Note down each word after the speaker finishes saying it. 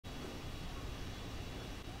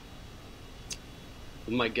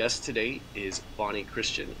My guest today is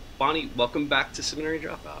Kristian. Bonnie, welcome back to Seminary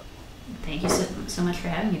Dropout. Thank you so much for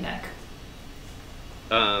having me back.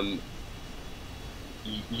 Um,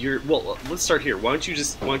 let's start here. Why don't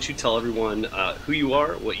you tell everyone who you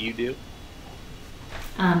are, what you do?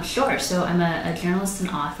 Sure. So I'm a journalist and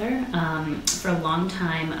author. For a long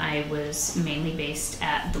time, I was mainly based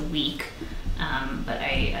at The Week, but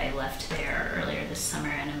I left there earlier this summer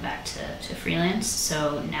and I'm back to freelance.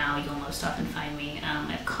 So now you'll most often find me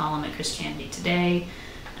at a column at Christianity Today.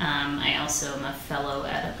 I also am a fellow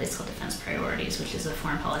at a place called Defense Priorities, which is a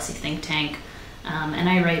foreign policy think tank. And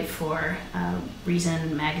I write for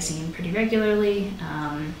Reason magazine pretty regularly.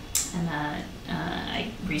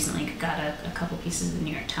 I recently got a couple pieces of the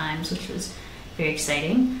New York Times, which was very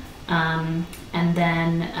exciting. And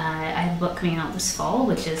then I have a book coming out this fall,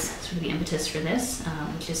 which is sort of the impetus for this,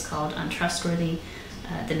 which is called Untrustworthy,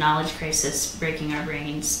 The Knowledge Crisis, Breaking Our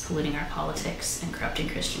Brains, Polluting Our Politics, and Corrupting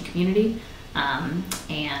Christian Community.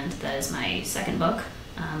 And that is my second book.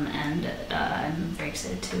 I'm very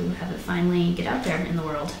excited to have it finally get out there in the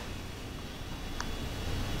world.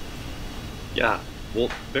 Yeah, well,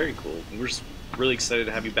 very cool. We're just really excited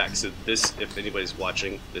to have you back. So this, if anybody's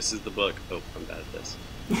watching, this is the book. Oh, I'm bad at this.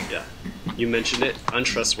 Yeah, you mentioned it.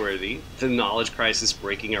 Untrustworthy: The Knowledge Crisis,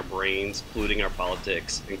 Breaking Our Brains, Polluting Our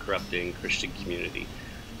Politics, and Corrupting Christian Community.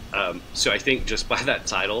 So I think just by that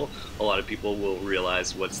title, a lot of people will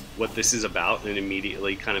realize what this is about and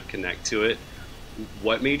immediately kind of connect to it.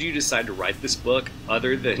 What made you decide to write this book,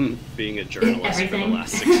 other than being a journalist for the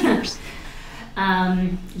last 6 years?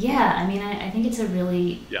 Yeah, I mean, I think it's a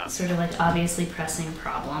really Yeah. sort of like obviously pressing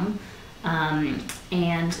problem.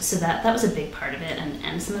 And so that was a big part of it.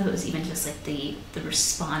 And some of it was even just like the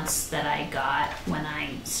response that I got when I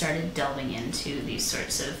started delving into these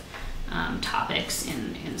sorts of topics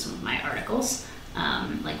in some of my articles.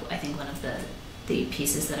 Like I think one of the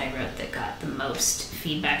pieces that I wrote that got the most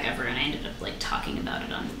feedback ever, and I ended up like talking about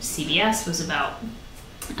it on CBS, was about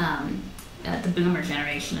the boomer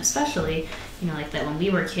generation, especially, like that when we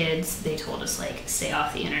were kids, they told us like stay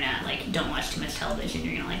off the internet, like don't watch too much television,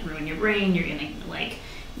 you're gonna like ruin your brain, you're gonna like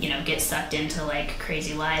get sucked into like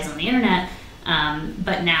crazy lies on the internet.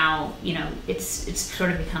 But now it's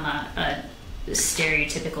sort of become a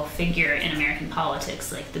stereotypical figure in American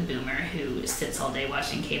politics, like the boomer who sits all day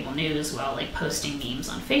watching cable news while like posting memes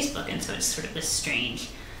on Facebook. And so it's sort of this strange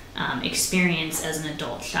experience as an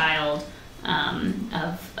adult child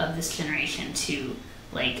of this generation to,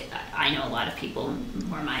 like, I know a lot of people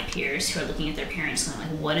who are my peers who are looking at their parents going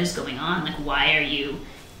like, what is going on? Like, why are you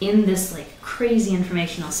in this like crazy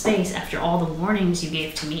informational space after all the warnings you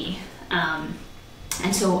gave to me?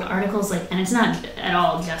 And so articles like, and it's not at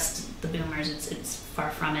all just the boomers, it's far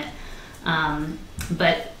from it.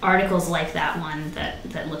 But articles like that one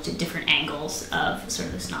that looked at different angles of sort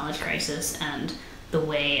of this knowledge crisis and the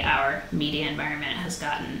way our media environment has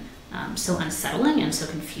gotten so unsettling and so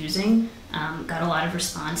confusing, got a lot of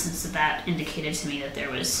response. And so that indicated to me that there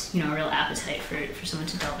was, a real appetite for someone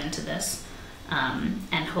to delve into this,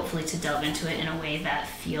 and hopefully to delve into it in a way that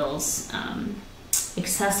feels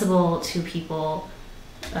accessible to people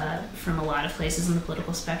from a lot of places in the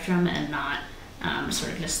political spectrum, and not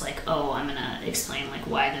sort of just like, oh, I'm gonna explain like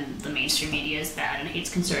why the mainstream media is bad and hates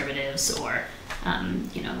conservatives, or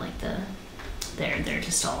like they're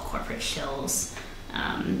just all corporate shills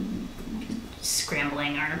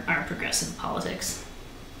scrambling our progressive politics.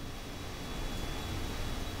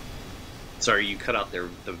 Sorry, you cut out there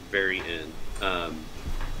at the very end.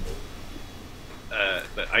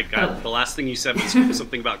 But I got the last thing you said was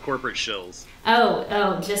something about corporate shills.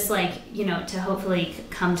 Oh, just like, to hopefully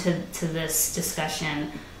come to this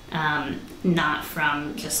discussion, not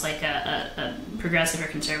from just like a progressive or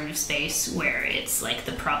conservative space where it's like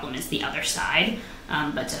the problem is the other side,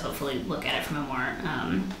 but to hopefully look at it from a more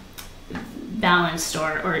balanced,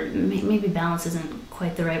 or maybe balance isn't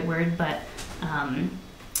quite the right word, but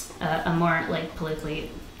a more like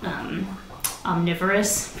politically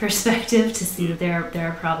omnivorous perspective, to see that there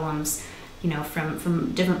are problems,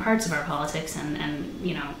 from different parts of our politics,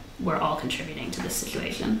 and we're all contributing to this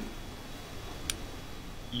situation.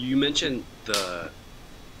 You mentioned the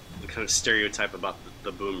kind of stereotype about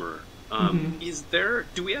the boomer.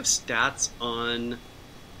 Do we have stats on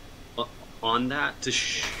that to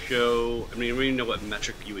show? I mean, we don't know what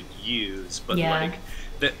metric you would use, but like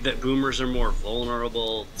that boomers are more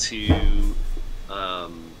vulnerable to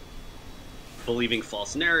believing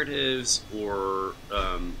false narratives, or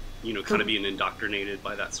kind of being indoctrinated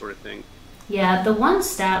by that sort of thing. Yeah, the one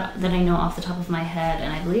stat that I know off the top of my head,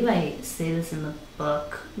 and I believe I say this in the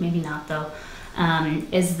book, maybe not though,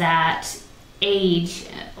 is that age,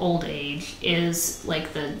 old age is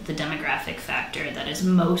like the demographic factor that is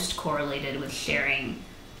most correlated with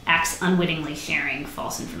unwittingly sharing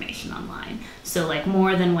false information online. So like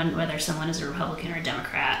more than whether someone is a Republican or a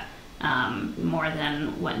Democrat, more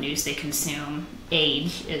than what news they consume,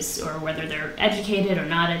 age is, or whether they're educated or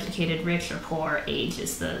not educated, rich or poor, age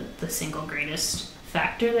is the single greatest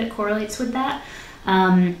factor that correlates with that.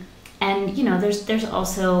 And there's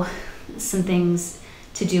also some things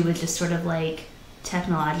to do with just sort of like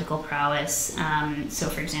technological prowess. So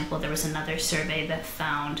for example, there was another survey that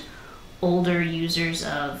found older users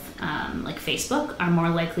of like Facebook are more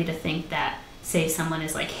likely to think that, say, someone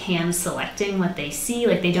is like hand selecting what they see,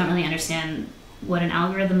 like they don't really understand what an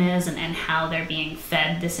algorithm is and how they're being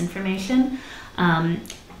fed this information.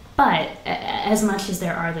 But as much as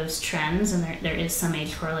there are those trends and there is some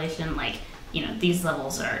age correlation, like, these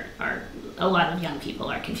levels are a lot of young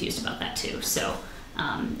people are confused about that too. So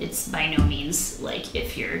it's by no means like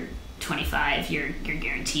if you're 25, you're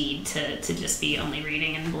guaranteed to just be only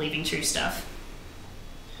reading and believing true stuff.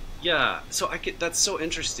 Yeah, so that's so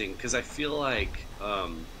interesting because I feel like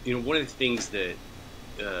one of the things that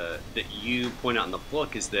you point out in the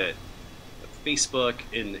book is that Facebook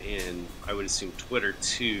and I would assume Twitter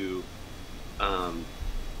too,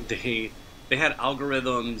 they had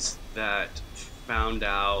algorithms that found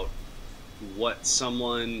out what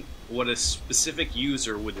a specific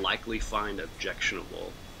user would likely find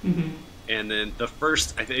objectionable. Mm-hmm. And then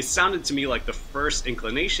it sounded to me like the first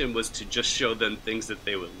inclination was to just show them things that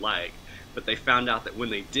they would like. But they found out that when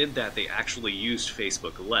they did that, they actually used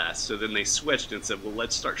Facebook less. So then they switched and said, well,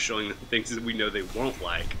 let's start showing them things that we know they won't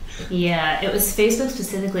like. Yeah, it was Facebook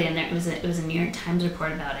specifically, and it was a New York Times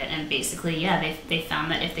report about it. And basically, yeah, they found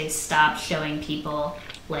that if they stopped showing people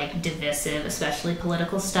like divisive, especially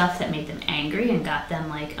political stuff that made them angry and got them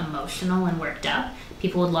like emotional and worked up,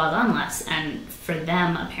 people would log on less. And for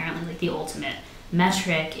them, apparently, like the ultimate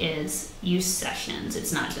metric is use sessions.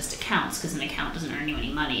 It's not just accounts, because an account doesn't earn you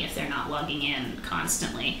any money if they're not logging in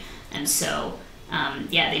constantly. And so,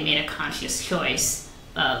 they made a conscious choice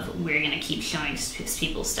of, we're going to keep showing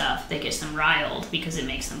people stuff that gets them riled because it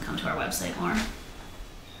makes them come to our website more.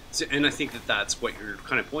 So, and I think that's what you're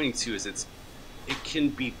kind of pointing to, is it can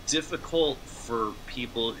be difficult for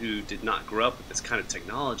people who did not grow up with this kind of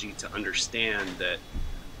technology to understand that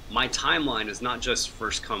my timeline is not just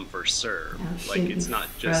first come, first serve. Oh, shoot, like it's not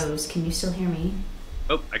just. Froze. Can you still hear me?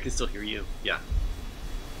 Oh, I can still hear you. Yeah.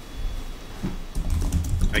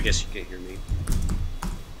 I guess you can't hear me.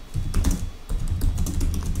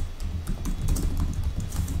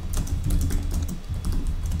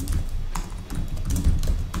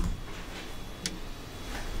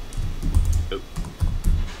 Oh.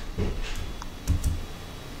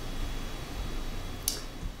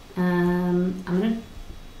 I'm gonna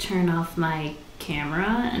turn off my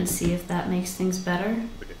camera and see if that makes things better.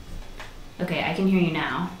 Okay, I can hear you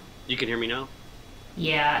now. You can hear me now?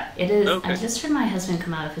 Yeah, it is. Okay. I just heard my husband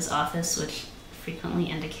come out of his office, which frequently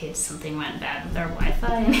indicates something went bad with our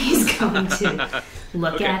Wi-Fi, and he's going to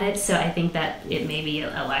look Okay. at it. So I think that it may be a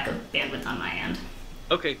lack of bandwidth on my end.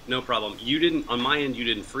 Okay, no problem. On my end, you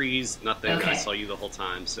didn't freeze, nothing. Okay. I saw you the whole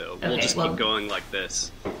time, so Okay, we'll just well, keep going like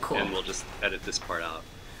this. cool. And we'll just edit this part out.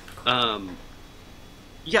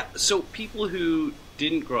 Yeah, so people who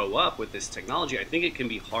didn't grow up with this technology, I think it can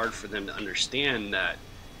be hard for them to understand that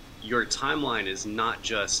your timeline is not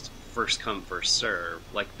just first come, first serve.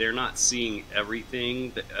 Like, they're not seeing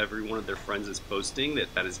everything that every one of their friends is posting that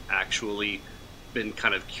has actually been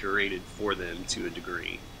kind of curated for them to a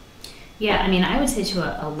degree. Yeah, I mean, I would say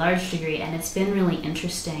to a large degree, and it's been really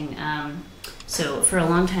interesting. So for a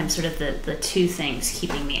long time, sort of the two things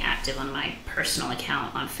keeping me active on my personal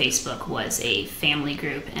account on Facebook was a family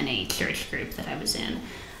group and a church group that I was in.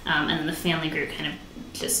 And then the family group kind of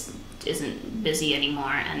just isn't busy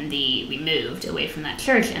anymore, and we moved away from that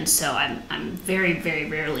church, and so I'm very, very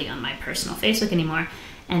rarely on my personal Facebook anymore.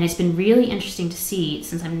 And it's been really interesting to see,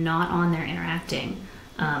 since I'm not on there interacting,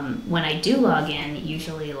 when I do log in,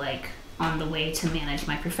 usually like on the way to manage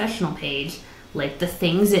my professional page, like the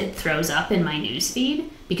things it throws up in my newsfeed,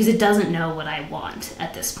 because it doesn't know what I want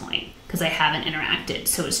at this point, because I haven't interacted.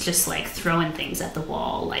 So it's just like throwing things at the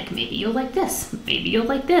wall, like maybe you'll like this, maybe you'll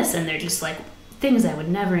like this, and they're just like things I would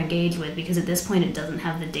never engage with, because at this point it doesn't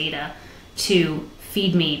have the data to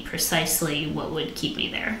feed me precisely what would keep me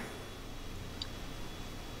there.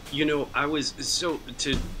 You know,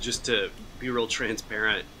 to be real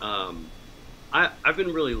transparent, I've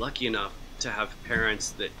been really lucky enough to have parents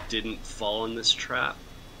that didn't fall in this trap.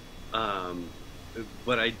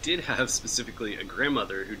 But I did have specifically a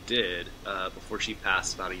grandmother who did, before she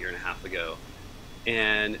passed about 1.5 years ago.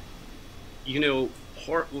 And you know,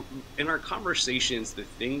 in our conversations, the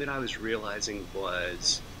thing that I was realizing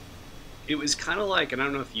was it was kind of like, and I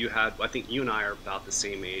don't know if you had, I think you and I are about the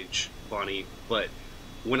same age, Bonnie, but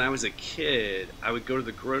when I was a kid, I would go to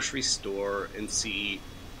the grocery store and see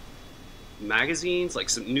magazines, like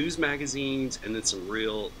some news magazines, and then some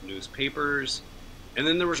real newspapers. And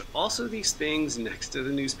then there was also these things next to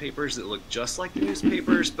the newspapers that looked just like the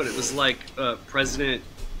newspapers, but it was like President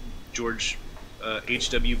George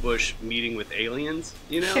H.W. Bush meeting with aliens,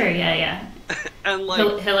 you know? Sure, yeah. And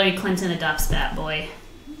like Hillary Clinton adopts Bat Boy.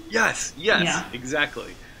 Yes, Yeah.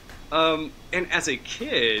 exactly. And as a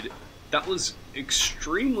kid, that was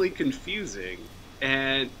extremely confusing,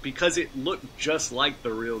 and because it looked just like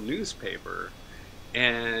the real newspaper,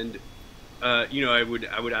 and you know, I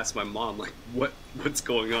would ask my mom like, what's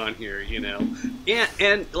going on here, you know,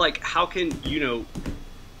 and like, how come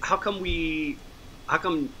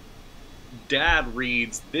Dad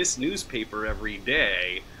reads this newspaper every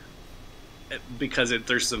day, because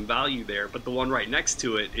there's some value there, but the one right next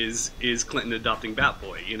to it is Clinton adopting Bat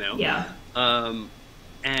Boy, you know? Yeah.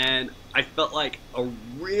 And I felt like a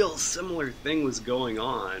real similar thing was going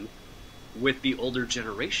on with the older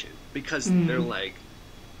generation, because they're like,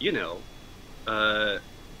 you know,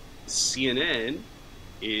 CNN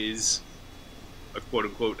is a quote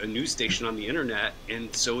unquote a news station on the internet,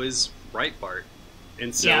 and so is Breitbart,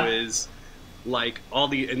 and so is like all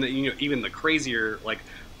the, and the, you know, even the crazier, like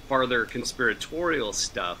farther conspiratorial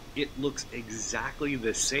stuff. It looks exactly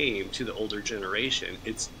the same to the older generation.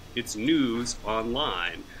 It's news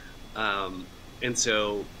online, and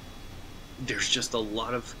so there's just a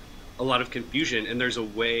lot of confusion, and there's a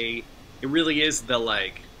way. It really is the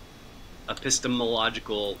like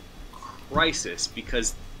epistemological crisis,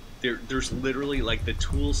 because there's literally like the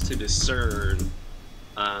tools to discern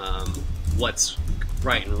what's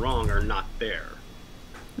right and wrong are not there.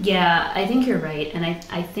 Yeah, I think you're right, and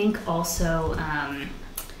I think also,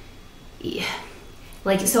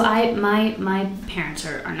 like, so my parents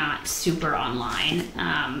are not super online,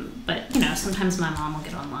 but you know, sometimes my mom will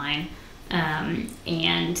get online,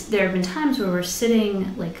 and there have been times where we're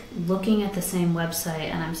sitting like looking at the same website,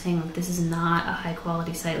 and I'm saying, like, this is not a high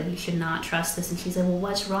quality site, like you should not trust this, and she's like, well,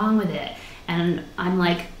 what's wrong with it? And I'm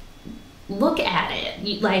like, look at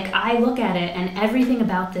it. Like, I look at it, and everything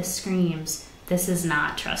about this screams, this is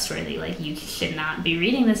not trustworthy. Like, you should not be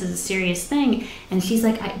reading this as a serious thing. And she's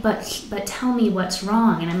like, but tell me what's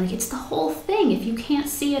wrong. And I'm like, it's the whole thing. If you can't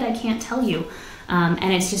see it, I can't tell you.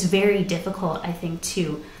 And it's just very difficult, I think,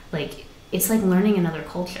 to, like, it's like learning another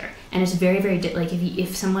culture. And it's very, very, like,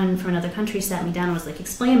 if someone from another country sat me down and was like,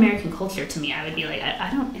 explain American culture to me, I would be like, I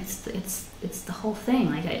don't, it's the whole thing.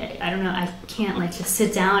 Like, I don't know, I can't, like, just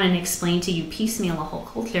sit down and explain to you piecemeal a whole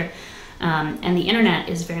culture. And the internet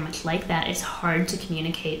is very much like that. It's hard to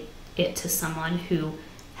communicate it to someone who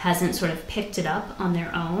hasn't sort of picked it up on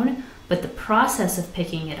their own, but the process of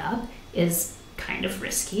picking it up is kind of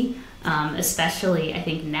risky, especially I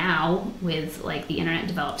think now with like the internet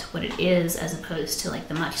developed what it is, as opposed to like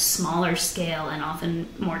the much smaller scale and often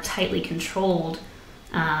more tightly controlled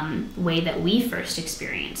way that we first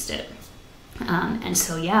experienced it. And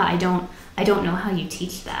so yeah, I don't know how you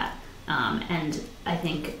teach that. And I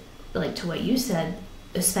think, like, to what you said,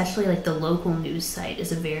 especially like the local news site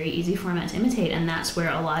is a very easy format to imitate, and that's where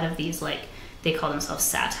a lot of these, like, they call themselves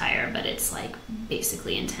satire, but it's like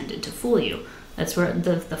basically intended to fool you. That's where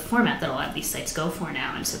the format that a lot of these sites go for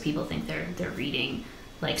now, and so people think they're reading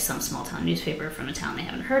like some small town newspaper from a town they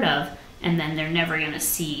haven't heard of, and then they're never going to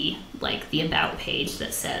see like the about page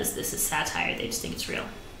that says this is satire. They just think it's real.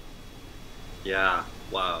 Yeah,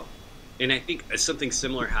 wow. And I think something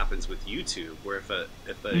similar happens with YouTube, where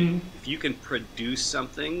if you can produce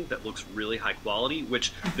something that looks really high quality,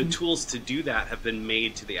 which the tools to do that have been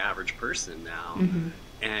made to the average person now,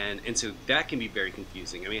 and so that can be very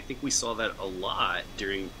confusing. I mean, I think we saw that a lot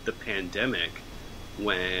during the pandemic,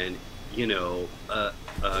 when, you know, a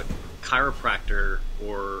chiropractor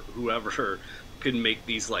or whoever could make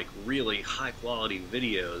these like really high quality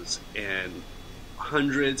videos, and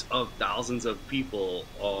hundreds of thousands of people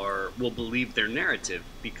will believe their narrative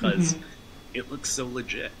because it looks so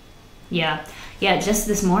legit. Yeah. Just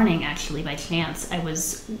this morning, actually, by chance, I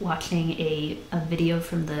was watching a video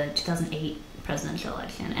from the 2008 presidential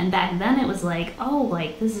election, and back then it was like, oh,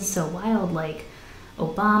 like, this is so wild, like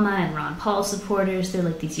Obama and Ron Paul supporters, they're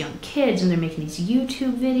like these young kids and they're making these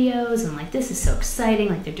YouTube videos, and like, this is so exciting,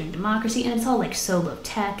 like, they're doing democracy, and it's all like so low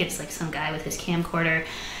tech. It's like some guy with his camcorder.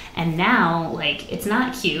 And now, like, it's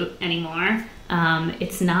not cute anymore.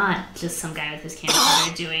 It's not just some guy with his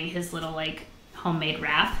camcorder doing his little, like, homemade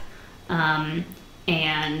rap.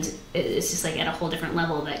 and it's just like at a whole different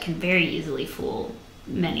level that can very easily fool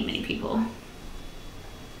many people.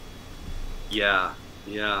 Yeah,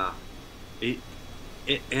 yeah.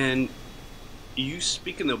 And you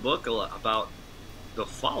speak in the book a lot about the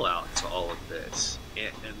fallout to all of this,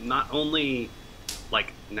 and not only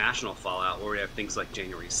like national fallout where we have things like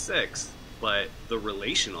January 6th, but the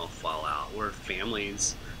relational fallout where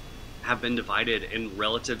families have been divided and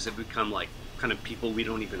relatives have become like kind of people we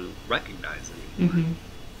don't even recognize anymore. Mm-hmm.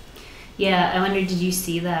 Yeah, I wonder, did you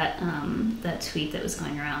see that that tweet that was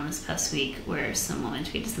going around this past week where some woman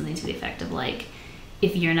tweeted something to the effect of like,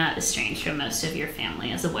 if you're not estranged from most of your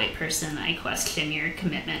family as a white person, I question your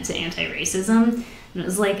commitment to anti-racism. And it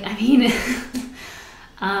was like, I mean,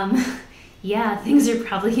 yeah, things are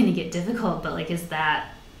probably going to get difficult, but like, is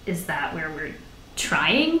that where we're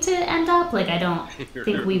trying to end up? Like, I don't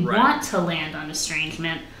think we Right. want to land on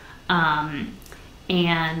estrangement.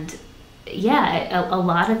 And yeah, a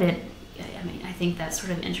lot of it, I mean, I think that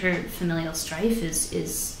sort of interfamilial strife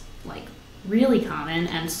is like really common,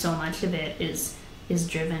 and so much of it is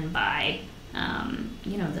driven by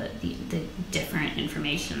you know, the different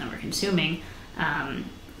information that we're consuming. I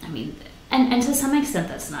mean, and to some extent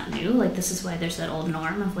that's not new. Like, this is why there's that old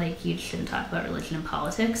norm of like, you shouldn't talk about religion and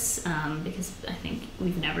politics, because I think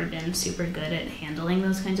we've never been super good at handling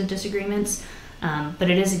those kinds of disagreements. But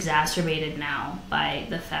it is exacerbated now by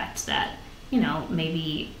the fact that, you know,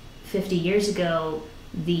 maybe 50 years ago,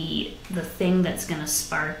 the thing that's going to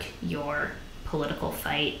spark your political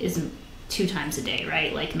fight isn't 2 times a day,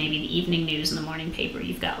 right? Like maybe the evening news and the morning paper,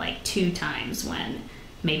 you've got like 2 times when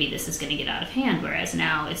maybe this is going to get out of hand, whereas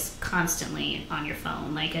now it's constantly on your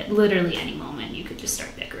phone. Like at literally any moment, you could just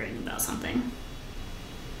start bickering about something.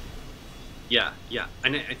 Yeah, yeah.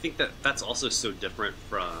 And I think that that's also so different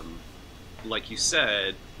from, like you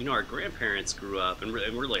said, you know, our grandparents grew up, and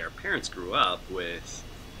really our parents grew up with,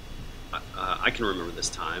 I can remember this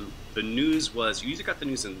time, the news was, you either got the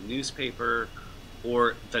news in the newspaper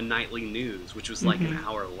or the nightly news, which was like an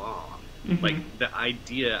hour long. Like the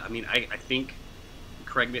idea, I mean, I think,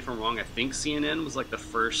 correct me if I'm wrong, I think CNN was like the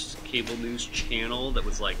first cable news channel that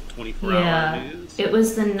was like 24-hour news. It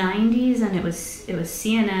was the 90s, and it was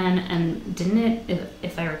CNN, and didn't it,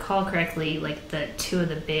 if I recall correctly, like the 2 of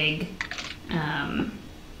the big,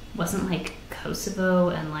 wasn't like Kosovo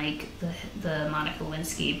and like the Monica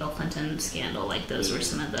Lewinsky, Bill Clinton scandal, like those were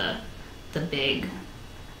some of the big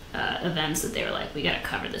events that they were like, we got to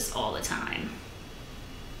cover this all the time.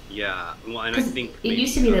 Yeah, well, and I think it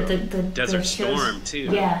used to be that the Desert shows, Storm too.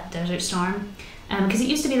 Yeah, Desert Storm, because it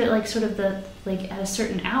used to be that like sort of the like at a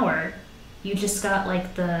certain hour, you just got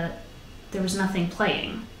like there was nothing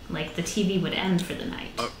playing. Like the TV would end for the night.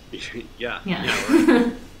 Oh, yeah.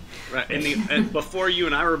 Yeah. Right, and before you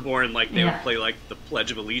and I were born, like they would play like the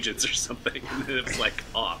Pledge of Allegiance or something, and then it was like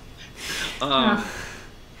off.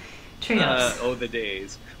 Trios. Oh, the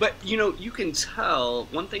days! But you know, you can tell.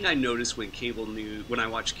 One thing I noticed when I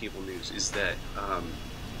watch cable news, is that,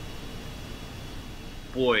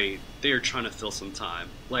 boy, they're trying to fill some time.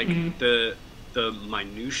 Like the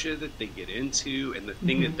minutia that they get into, and the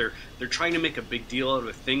thing that they're trying to make a big deal out of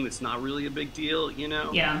a thing that's not really a big deal, you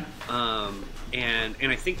know? Yeah. And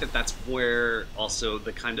I think that that's where also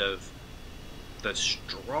the kind of the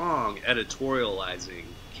strong editorializing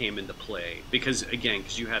came into play, because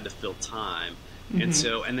you had to fill time. And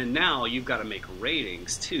so, and then now you've got to make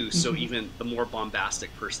ratings too. So even the more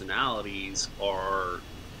bombastic personalities are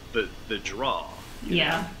the draw. You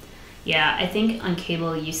know? Yeah, I think on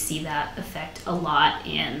cable you see that effect a lot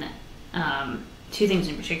in 2 things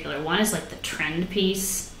in particular. One is like the trend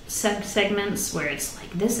piece segments where it's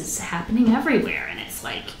like, this is happening everywhere, and it's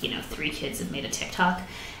like, you know, 3 kids have made a TikTok.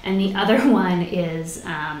 And the other one is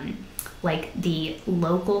like the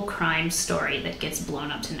local crime story that gets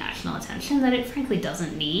blown up to national attention that it frankly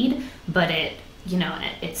doesn't need, but it, you know,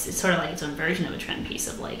 it's sort of like its own version of a trend piece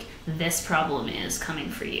of like, this problem is coming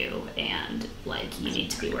for you, and like you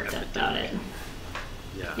need to be worked up about it.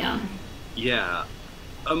 Yeah.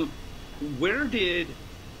 Where did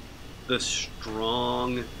the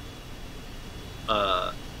strong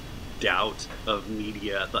doubt of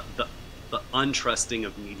media, the untrusting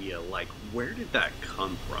of media, like where did that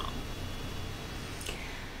come from?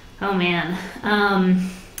 Oh man,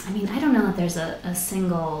 I mean, I don't know that there's a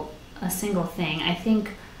single thing. I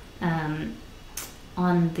think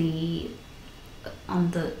on the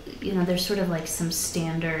you know, there's sort of like some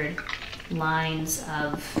standard lines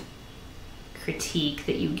of critique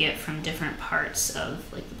that you get from different parts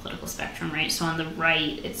of like the political spectrum, right? So on the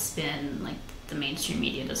right, it's been like the mainstream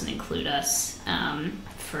media doesn't include us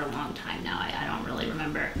for a long time now. I don't really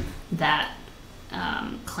remember that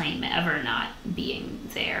claim ever not being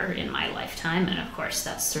there in my lifetime. And of course,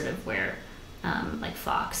 that's sort of where like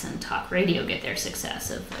Fox and talk radio get their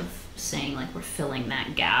success of saying like we're filling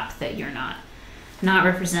that gap that you're not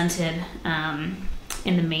represented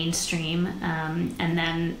in the mainstream. And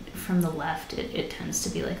then from the left, it tends to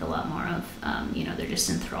be like a lot more of, you know, they're just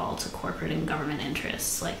enthralled to corporate and government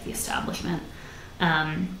interests, like the establishment.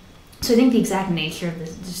 So I think the exact nature of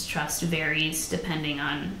this distrust varies depending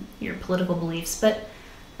on your political beliefs. But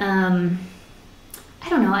I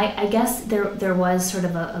don't know, I guess there was sort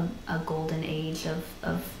of a golden age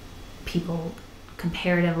of people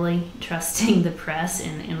comparatively trusting the press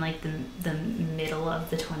in like the middle of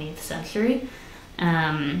the 20th century.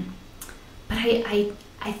 But I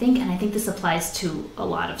think this applies to a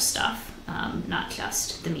lot of stuff, not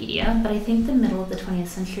just the media, but I think the middle of the 20th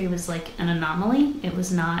century was like an anomaly. It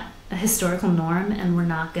was not a historical norm, and we're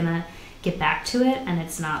not gonna get back to it, and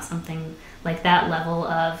it's not something like that level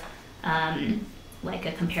of like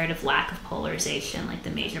a comparative lack of polarization. Like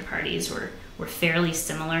the major parties were fairly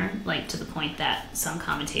similar, like to the point that some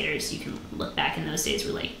commentators, you can look back in those days,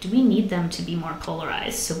 were like, do we need them to be more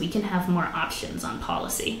polarized so we can have more options on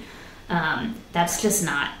policy? That's just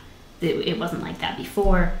not, it wasn't like that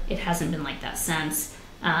before. It hasn't been like that since.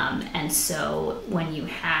 And so when you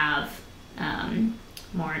have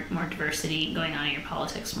more diversity going on in your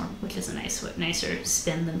politics, which is a nicer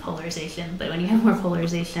spin than polarization, but when you have more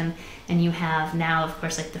polarization and you have now, of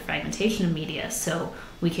course, like the fragmentation of media, so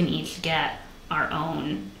we can each get our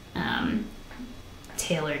own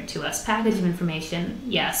tailored to us package of information,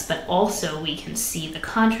 yes, but also we can see the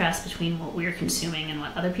contrast between what we're consuming and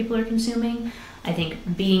what other people are consuming. I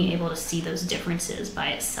think being able to see those differences by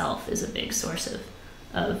itself is a big source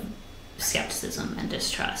of skepticism and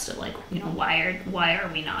distrust of like, you know, why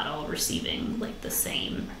are we not all receiving like the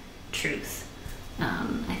same truth?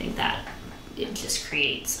 I think that it just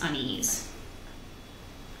creates unease.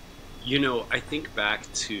 You know, I think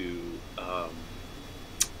back to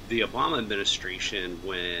the Obama administration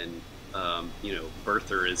when, you know,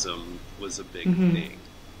 birtherism was a big thing.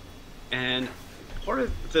 And part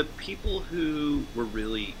of the people who were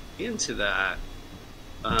really into that,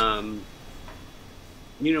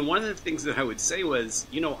 you know, one of the things that I would say was,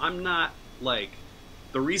 you know, I'm not like,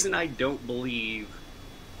 the reason I don't believe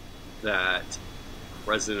that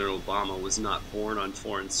President Obama was not born on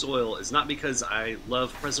foreign soil is not because I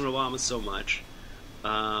love President Obama so much.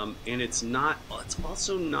 And it's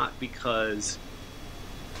also not because,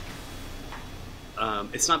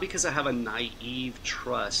 it's not because I have a naive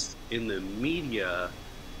trust in the media.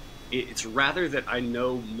 It's rather that I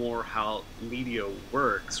know more how media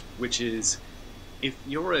works, which is, if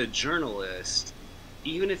you're a journalist,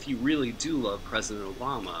 even if you really do love President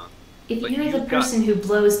Obama, if you're the person who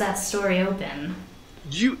blows that story open,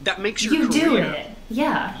 that makes your career. You do it,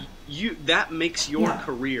 yeah. That makes your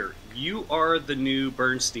career. You are the new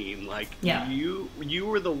Bernstein. Like, you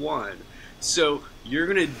were the one. So you're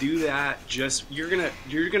gonna do that. You're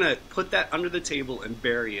gonna put that under the table and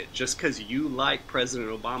bury it just because you like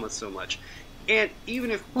President Obama so much. And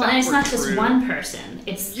even if and it's not just one person,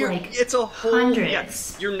 it's a whole, hundreds.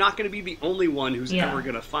 Yeah, you're not going to be the only one who's ever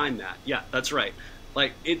going to find that. Yeah, that's right.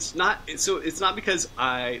 Like, it's not because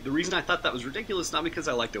the reason I thought that was ridiculous, not because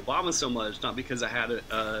I liked Obama so much, not because I had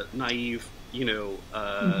a naive, you know,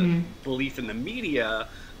 belief in the media,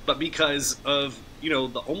 but because of, you know,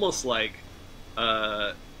 the almost like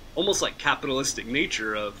capitalistic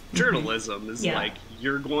nature of journalism is like,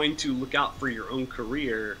 you're going to look out for your own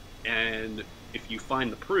career, and if you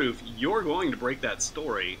find the proof, you're going to break that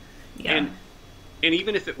story. And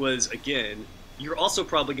even if it was, again, you're also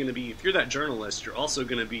probably going to be, if you're that journalist, you're also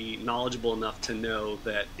going to be knowledgeable enough to know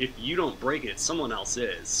that if you don't break it, someone else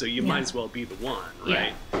is. So you might as well be the one,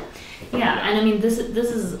 right? Yeah. And I mean, this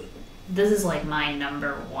is like my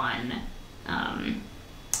number one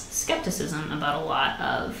skepticism about a lot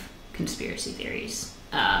of conspiracy theories.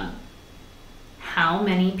 How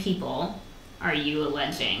many people are you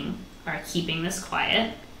alleging are keeping this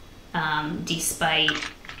quiet, despite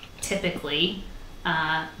typically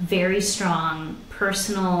very strong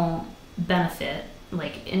personal benefit,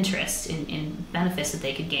 like interest in benefits that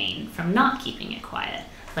they could gain from not keeping it quiet?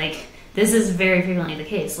 Like, this is very frequently the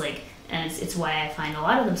case. Like, and it's why I find a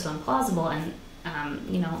lot of them so implausible. And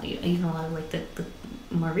you know, even a lot of like the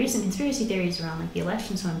more recent conspiracy theories around like the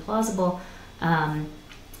election so implausible.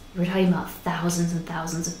 We're talking about thousands and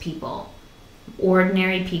thousands of people,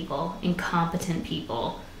 ordinary people, incompetent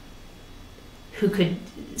people, who could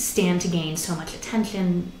stand to gain so much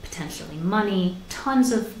attention, potentially money,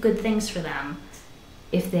 tons of good things for them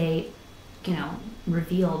if they, you know,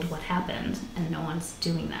 revealed what happened, and no one's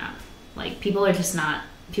doing that. Like, people are not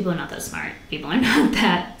that smart. People are not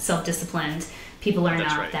that self-disciplined. People are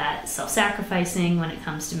That's not right. that self-sacrificing when it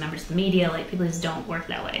comes to members of the media. Like, people just don't work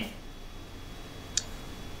that way.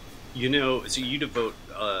 You know, so you devote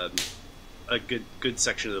a good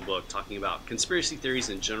section of the book talking about conspiracy theories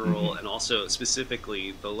in general, and also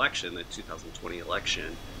specifically the election, the 2020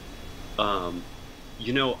 election.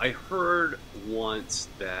 You know, I heard once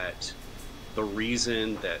that the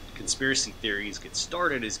reason that conspiracy theories get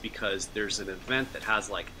started is because there's an event that has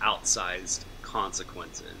like outsized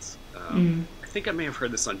consequences. I think I may have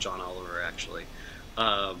heard this on John Oliver actually,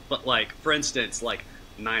 but like, for instance, like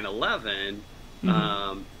 9/11.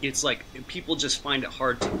 It's like people just find it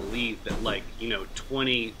hard to believe that, like, you know,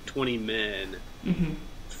 20 men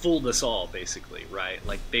fooled us all, basically, right?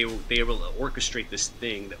 Like, they were able to orchestrate this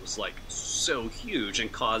thing that was like so huge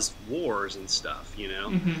and caused wars and stuff, you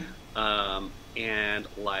know. And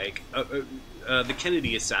like the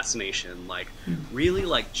Kennedy assassination, like, really,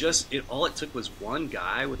 like, just all it took was one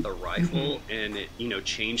guy with a rifle, and it, you know,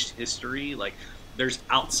 changed history. Like, there's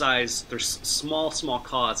small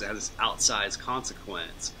cause that has this outsized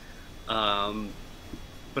consequence.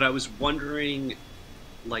 But I was wondering,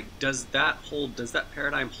 like, does that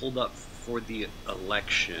paradigm hold up for the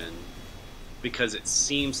election? Because it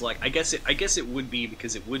seems like, I guess it would be,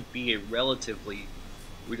 because it would be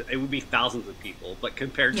it would be thousands of people, but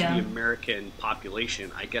compared to the American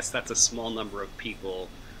population, I guess that's a small number of people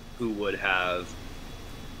who would have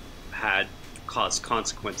had caused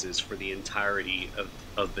consequences for the entirety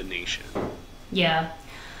of the nation. Yeah.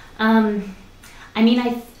 I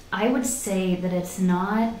mean, I would say that it's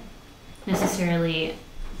not necessarily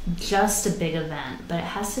just a big event, but it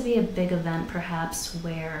has to be a big event perhaps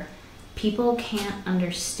where people can't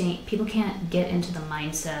get into the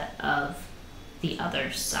mindset of the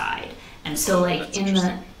other side. And so, like,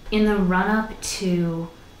 in the run-up to,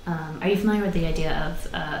 are you familiar with the idea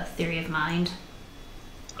of theory of mind?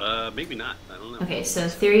 Maybe not. I don't know. Okay, so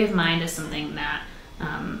theory of mind is something that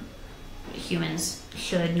humans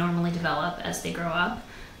should normally develop as they grow up.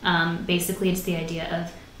 Basically, it's the idea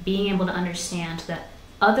of being able to understand that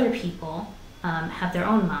other people have their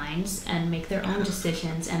own minds and make their own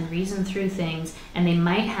decisions and reason through things, and they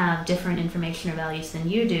might have different information or values than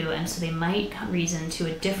you do, and so they might reason to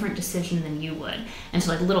a different decision than you would. And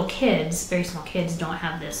so, like, little kids, very small kids, don't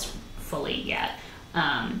have this fully yet.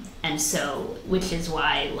 And so, which is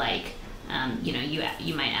why, like, you know,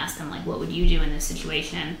 you might ask them, like, what would you do in this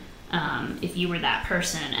situation if you were that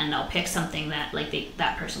person, and they'll pick something that, like,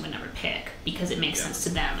 that person would never pick, because it makes sense to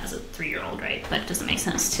them as a 3-year-old, right? But it doesn't make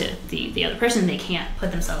sense to the other person. They can't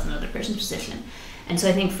put themselves in another person's position. And so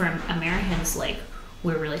I think for Americans, like,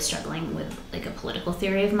 we're really struggling with, like, a political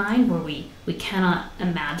theory of mind where we cannot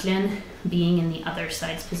imagine being in the other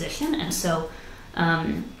side's position. And so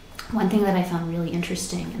one thing that I found really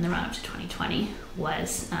interesting in the run-up to 2020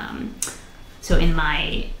 was, so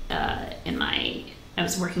I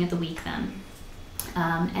was working at the Week then,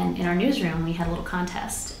 and in our newsroom we had a little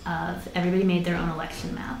contest of everybody made their own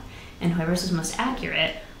election map, and whoever's was most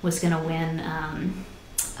accurate was going to win.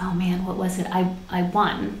 Oh man, what was it? I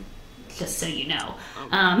won, just so you know.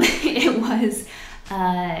 It was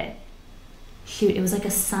it was like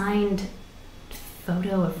a signed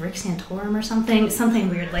photo of Rick Santorum or something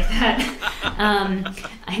weird like that.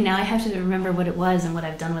 Now I have to remember what it was and what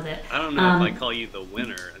I've done with it. I don't know if I call you the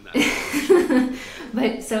winner in that.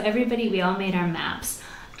 But so we all made our maps,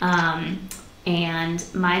 and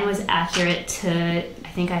mine was accurate to, I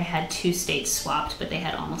think I had 2 states swapped, but they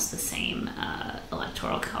had almost the same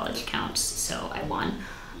electoral college counts, so I won.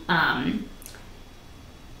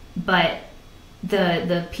 But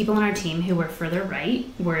the people on our team who were further right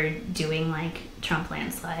were doing, like, Trump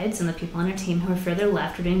landslides, and the people on our team who were further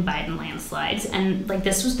left were doing Biden landslides, and, like,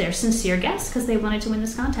 this was their sincere guess because they wanted to win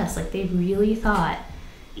this contest. Like, they really thought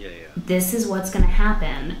this is what's going to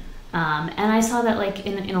happen. And I saw that, like,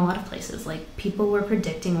 in a lot of places, like, people were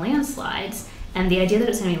predicting landslides, and the idea that it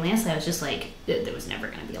was going to be a landslide was just like, there was never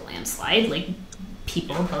going to be a landslide. Like,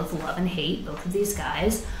 people both love and hate both of these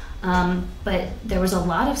guys. But there was a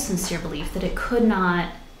lot of sincere belief that it could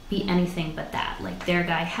not be anything but that. Like, their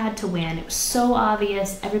guy had to win. It was so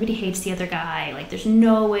obvious. Everybody hates the other guy. Like, there's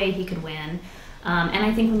no way he could win. And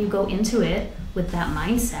I think when you go into it with that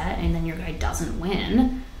mindset and then your guy doesn't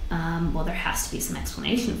win, well, there has to be some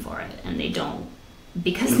explanation for it. And they don't,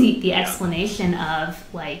 because the explanation of,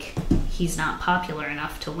 like, he's not popular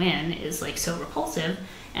enough to win is, like, so repulsive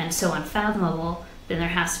and so unfathomable, then there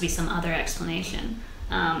has to be some other explanation.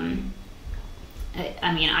 I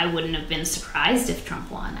mean, I wouldn't have been surprised if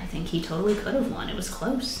Trump won. I think he totally could have won. It was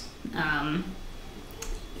close. I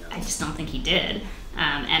just don't think he did.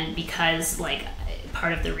 And because like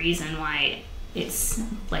part of the reason why it's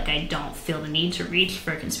like I don't feel the need to reach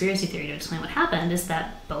for conspiracy theory to explain what happened is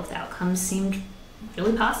that both outcomes seemed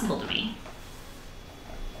really possible to me.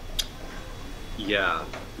 Yeah,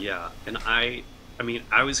 yeah. And I mean,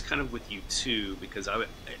 I was kind of with you too, because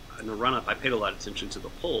in the run up, I paid a lot of attention to the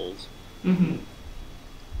polls. Mm-hmm.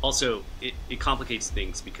 Also, it complicates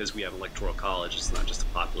things because we have electoral college. It's not just a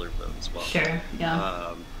popular vote as well. Sure,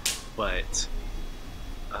 yeah. But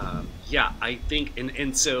yeah, I think,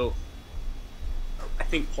 and so I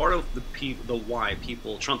think part of the why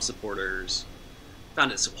Trump supporters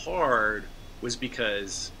found it so hard was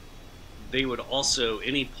because they would also,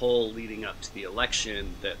 any poll leading up to the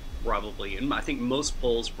election that probably, and I think most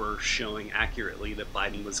polls were showing accurately that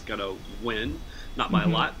Biden was going to win, not by a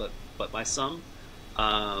lot, but by some.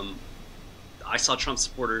 I saw Trump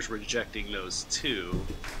supporters rejecting those too,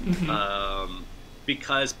 but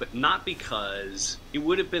not because it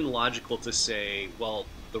would have been logical to say, well,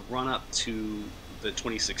 the run up to the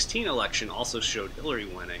 2016 election also showed Hillary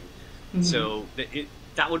winning, so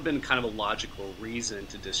that would have been kind of a logical reason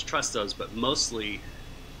to distrust those, but mostly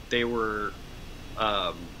they were.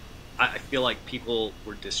 I feel like people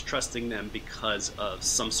were distrusting them because of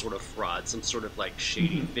some sort of fraud, some sort of like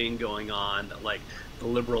shady thing going on, that like the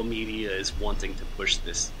liberal media is wanting to push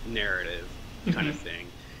this narrative kind of thing.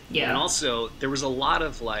 Yeah. And also there was a lot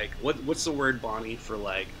of like, what's the word, Bonnie, for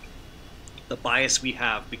like the bias we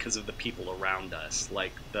have because of the people around us,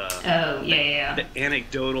 like the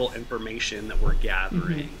anecdotal information that we're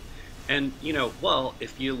gathering. And well,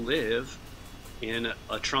 if you live in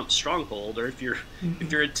a Trump stronghold, or if you're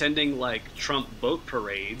attending like Trump boat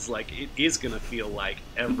parades, like it is gonna feel like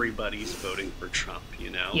everybody's voting for Trump,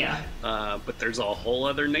 but there's a whole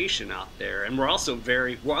other nation out there, and we're also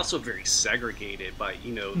very segregated by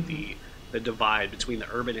the divide between the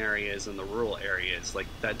urban areas and the rural areas. Like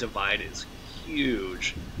that divide is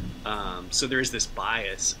huge. So there's this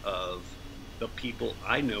bias of the people,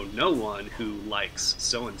 I know no one who likes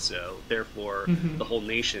so-and-so, therefore the whole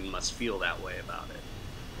nation must feel that way about it.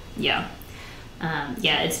 Yeah.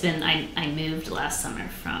 It's been, I moved last summer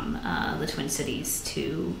from the Twin Cities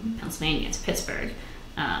to Pennsylvania, to Pittsburgh,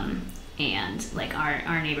 and like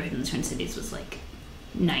our neighborhood in the Twin Cities was like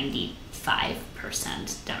 95%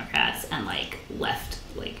 Democrats, and like left,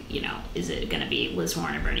 like, is it going to be Liz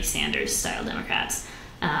Warren or Bernie Sanders style Democrats?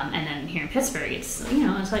 And then here in Pittsburgh, it's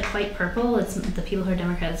it's like quite purple. It's the people who are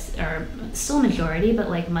Democrats are still a majority, but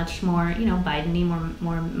like much more Biden-y,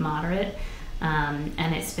 more moderate.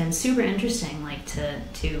 And it's been super interesting. Like to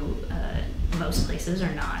most places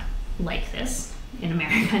are not like this in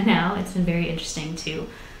America now. It's been very interesting to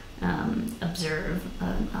observe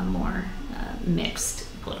a more mixed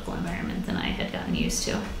political environment than I had gotten used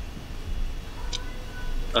to.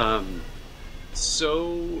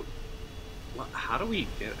 So. How do we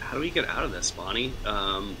get out of this, Bonnie?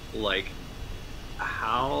 Like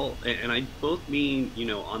how, and I both mean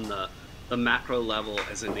on the macro level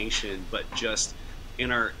as a nation, but just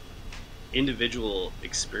in our individual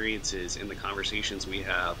experiences, in the conversations we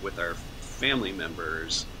have with our family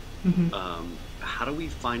members. How do we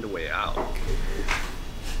find a way out?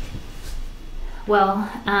 Well,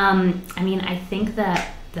 I mean, I think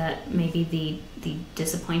that maybe the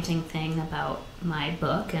disappointing thing about my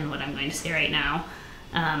book and what I'm going to say right now,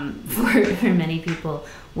 for many people,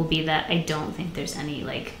 will be that I don't think there's any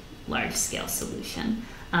like large scale solution.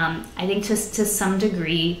 I think to some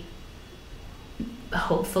degree,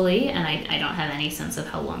 hopefully, and I don't have any sense of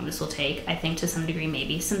how long this will take, I think to some degree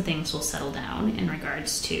maybe some things will settle down in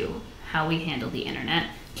regards to how we handle the internet,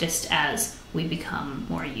 just as we become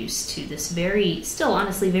more used to this still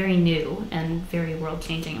honestly very new and very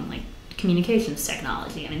world-changing like communications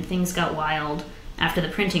technology. I mean, things got wild after the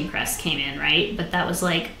printing press came in, right? But that was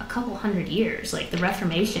like a couple hundred years. Like the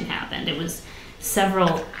Reformation happened. It was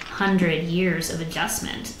several hundred years of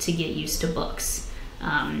adjustment to get used to books.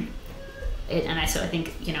 So I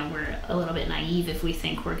think, we're a little bit naive if we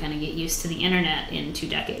think we're going to get used to the internet in 2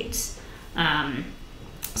 decades.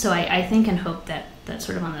 So I think and hope that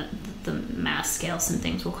sort of on the mass scale, some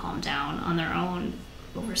things will calm down on their own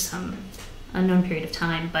over some unknown period of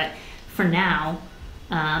time. But for now,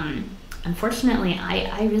 unfortunately,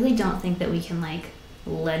 I really don't think that we can like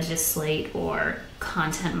legislate or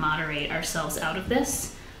content moderate ourselves out of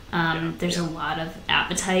this. There's a lot of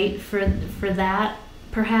appetite for that,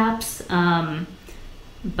 perhaps,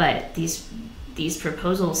 but these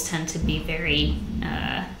proposals tend to be very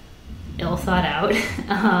ill thought out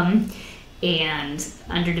and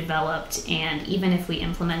underdeveloped, and even if we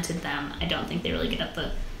implemented them, I don't think they really get at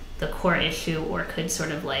the core issue, or could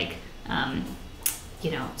sort of like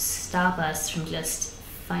stop us from just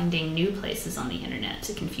finding new places on the internet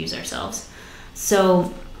to confuse ourselves.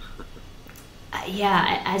 So,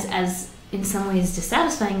 yeah, as in some ways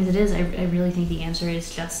dissatisfying as it is, I really think the answer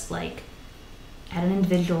is just like at an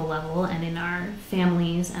individual level and in our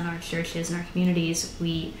families and our churches and our communities,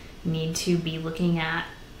 we need to be looking at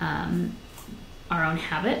our own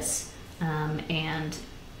habits and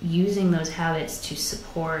using those habits to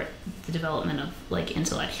support the development of like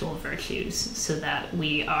intellectual virtues, so that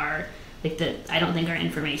we are I don't think our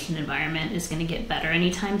information environment is going to get better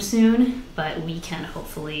anytime soon, but we can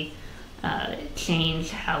hopefully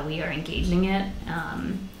change how we are engaging it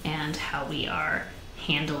and how we are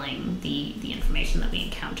handling the information that we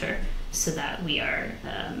encounter, so that we are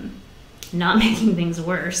not making things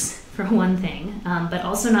worse, for one thing, but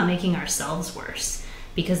also not making ourselves worse,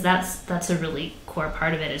 because that's a really core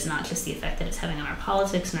part of it, is not just the effect that it's having on our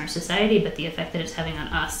politics and our society, but the effect that it's having on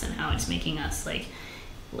us and how it's making us like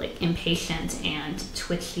impatient and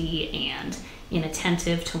twitchy and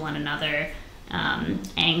inattentive to one another,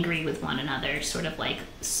 angry with one another, sort of like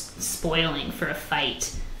spoiling for a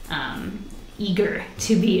fight, eager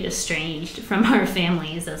to be estranged from our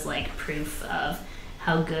families as like proof of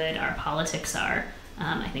how good our politics are.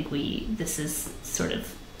 I think this is sort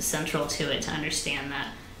of central to it, to understand that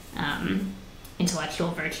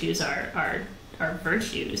intellectual virtues are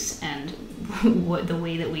virtues, and the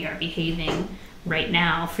way that we are behaving right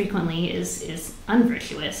now frequently is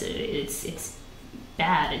unvirtuous. It's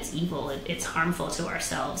bad, it's evil, it's harmful to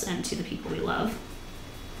ourselves and to the people we love.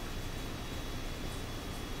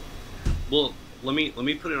 Well, let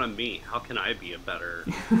me put it on me. How can I be a better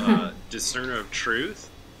discerner of truth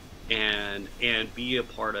and be a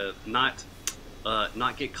part of not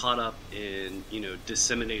get caught up in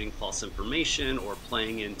disseminating false information or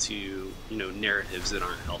playing into narratives that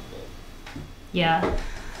aren't helpful? Yeah.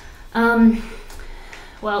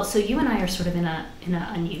 Well, so you and I are sort of in an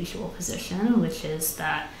unusual position, which is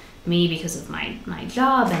that me because of my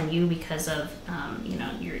job, and you because of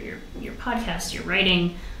your podcast, your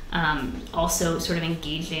writing, also sort of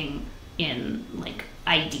engaging in like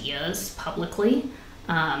ideas publicly.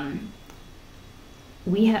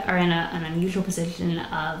 We are in an unusual position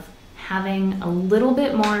of having a little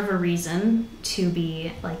bit more of a reason to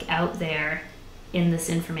be like out there in this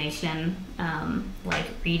information, like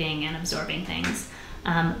reading and absorbing things.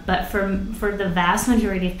 But for the vast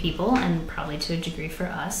majority of people, and probably to a degree for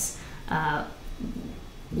us,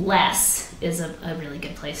 less is a really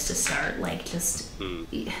good place to start, like just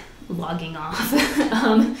logging off.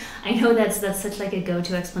 I know that's such like a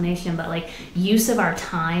go-to explanation, but like use of our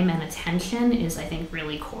time and attention is, I think,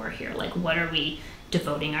 really core here. Like, what are we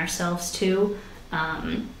devoting ourselves to?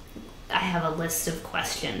 I have a list of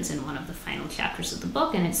questions in one of the final chapters of the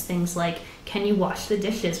book, and it's things like, can you wash the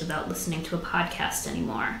dishes without listening to a podcast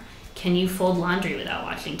anymore? Can you fold laundry without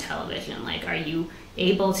watching television? Like, are you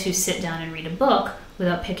able to sit down and read a book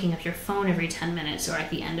without picking up your phone every 10 minutes or at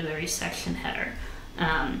the end of every section header?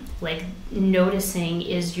 Like, noticing,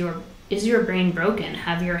 is your brain broken?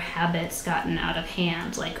 Have your habits gotten out of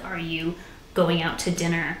hand? Like, are you going out to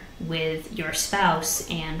dinner with your spouse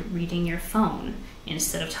and reading your phone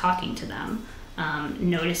instead of talking to them?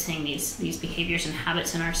 Noticing these behaviors and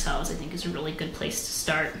habits in ourselves, I think, is a really good place to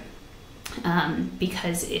start.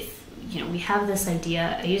 Because if we have this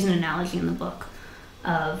idea, I use an analogy in the book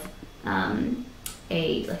of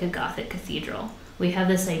a Gothic cathedral. We have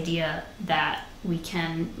this idea that we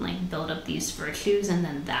can like build up these virtues and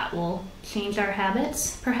then that will change our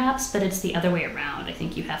habits, perhaps, but it's the other way around. I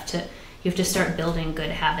think you have to start building good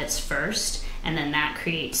habits first, and then that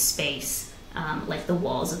creates space, like the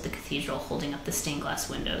walls of the cathedral holding up the stained glass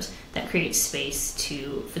windows, that creates space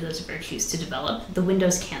for those virtues to develop. The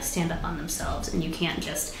windows can't stand up on themselves, and you can't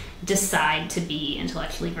just decide to be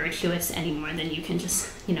intellectually virtuous any more than you can just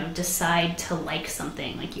decide to like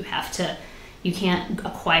something. Like, you can't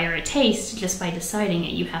acquire a taste just by deciding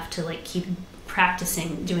it. You have to like keep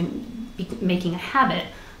practicing, making a habit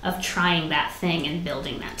of trying that thing and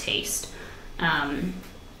building that taste. And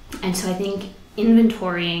so I think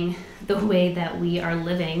inventorying the way that we are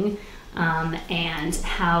living, and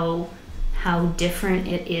how different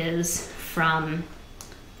it is from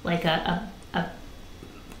like a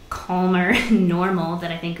calmer normal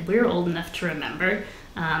that I think we're old enough to remember.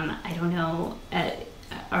 I don't know,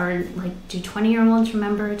 do 20-year-olds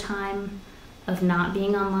remember a time of not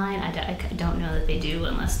being online? I don't know that they do,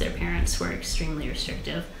 unless their parents were extremely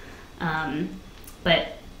restrictive.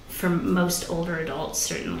 But for most older adults,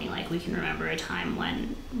 certainly, like, we can remember a time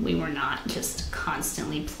when we were not just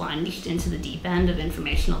constantly plunged into the deep end of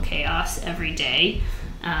informational chaos every day.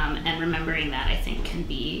 And remembering that, I think, can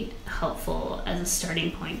be helpful as a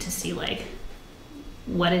starting point to see, like,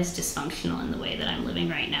 what is dysfunctional in the way that I'm living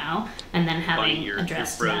right now, and then having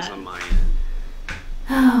addressed that. On my end.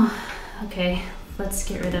 Oh, okay. Let's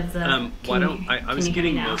get rid of the. I was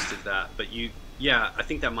getting most of that, but I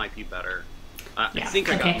think that might be better. I think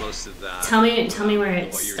I got most of that. Tell me where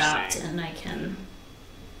it stopped, and I can.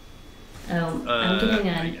 Oh, I'm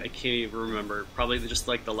getting I can't even remember. Probably just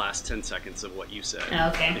like the last 10 seconds of what you said. Oh,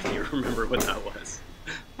 okay. If you remember what that was.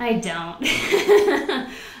 I don't.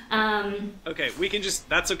 Okay,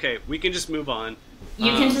 that's okay. We can just move on.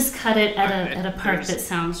 You can just cut it at a part that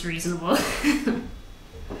sounds reasonable.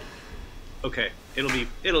 Okay,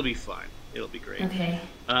 it'll be fine. It'll be great. Okay.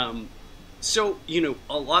 So,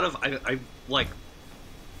 a lot of I like,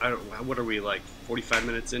 I don't, what are we, like 45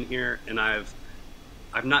 minutes in here, and I've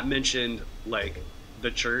not mentioned, like,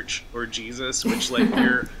 the church or Jesus, which, like,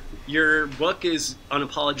 your book is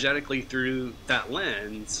unapologetically through that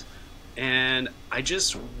lens, and I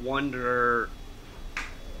just wonder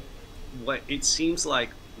what it seems like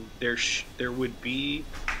there would be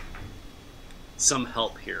some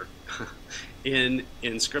help here in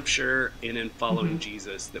Scripture and in following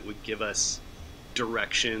Jesus that would give us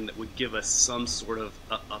direction, that would give us some sort of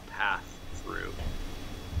a path through.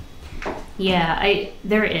 Yeah,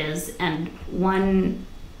 there is, and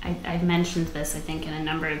I've mentioned this, I think, in a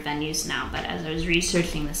number of venues now, but as I was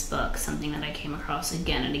researching this book, something that I came across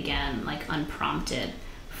again and again, like unprompted,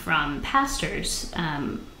 from pastors,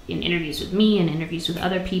 in interviews with me and interviews with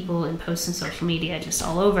other people, in posts on social media, just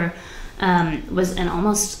all over, was an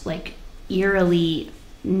almost, like, eerily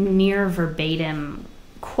near verbatim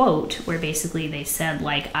quote where basically they said,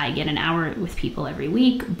 like, I get an hour with people every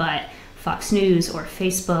week, but Fox News or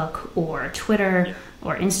Facebook or Twitter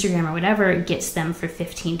or Instagram or whatever gets them for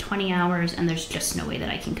 15, 20 hours, and there's just no way that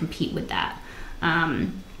I can compete with that.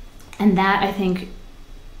 And that, I think,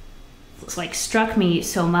 like, struck me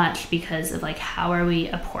so much because of, like, how are we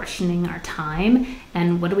apportioning our time,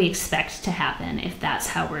 and what do we expect to happen if that's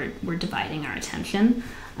how we're dividing our attention.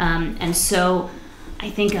 And so I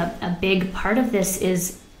think a big part of this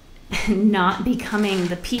is not becoming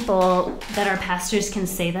the people that our pastors can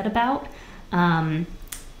say that about.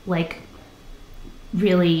 Like,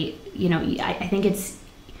 really, I think it's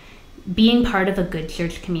being part of a good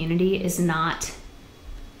church community is not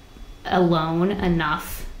alone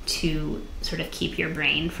enough to sort of keep your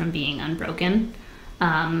brain from being unbroken.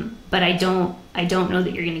 But I don't know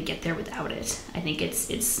that you're going to get there without it. I think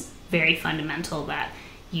it's very fundamental that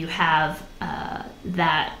you have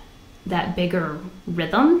that bigger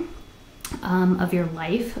rhythm of your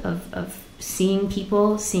life, of seeing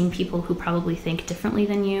people who probably think differently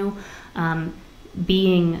than you,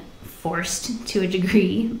 being forced to a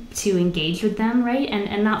degree to engage with them, right?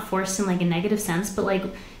 And not forced in, like, a negative sense, but, like,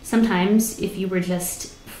 sometimes if you were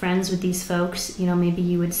just friends with these folks, maybe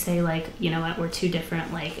you would say, like, you know what, we're too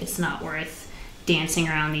different, like, it's not worth dancing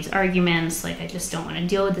around these arguments, like, I just don't want to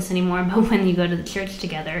deal with this anymore. But when you go to the church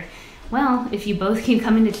together, well, if you both keep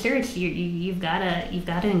coming to church, you've got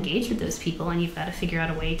to engage with those people, and you've got to figure out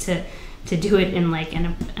a way to do it in, like,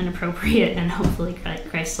 an appropriate and hopefully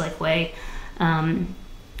Christ-like way.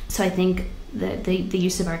 So I think the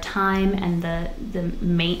use of our time and the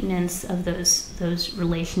maintenance of those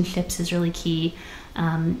relationships is really key,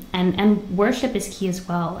 and worship is key as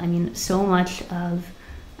well. I mean, so much of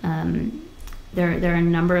there are a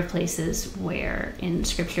number of places where in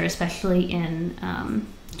Scripture, especially in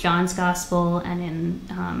John's Gospel and in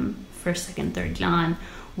 1st, 2nd, 3rd John,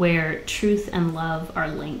 where truth and love are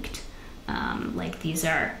linked. Like, these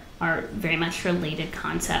are very much related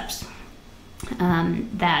concepts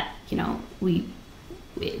that, we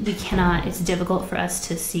cannot, it's difficult for us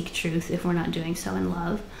to seek truth if we're not doing so in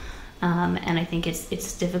love. And I think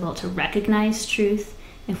it's difficult to recognize truth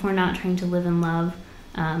if we're not trying to live in love.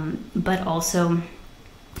 But also,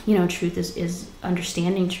 truth is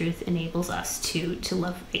understanding truth enables us to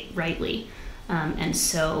love rightly. And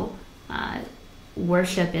so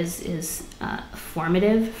worship is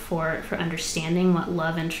formative for understanding what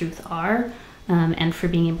love and truth are, and for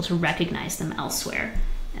being able to recognize them elsewhere.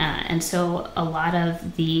 And so a lot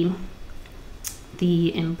of the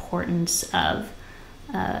importance of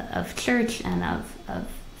church and of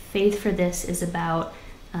faith for this is about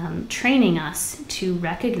training us to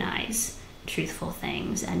recognize truthful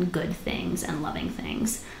things and good things and loving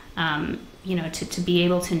things, to be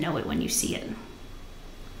able to know it when you see it.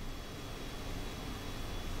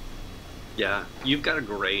 Yeah, you've got a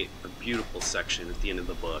beautiful section at the end of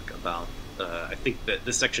the book about. I think that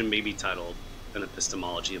this section may be titled "An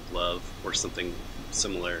Epistemology of Love" or something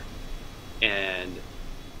similar, and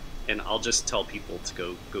I'll just tell people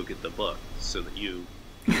to go get the book so that you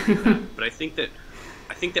can read that. But I think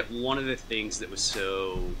that one of the things that was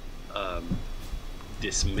so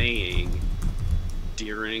dismaying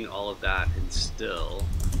during all of that, and still,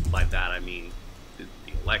 by that I mean the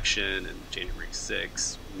election and January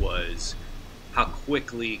 6th, was how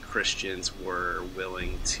quickly Christians were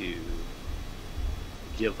willing to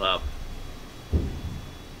give up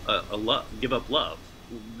give up love,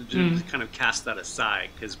 to kind of cast that aside,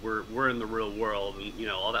 because we're in the real world, and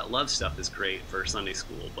all that love stuff is great for Sunday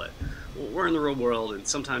school, but we're in the real world, and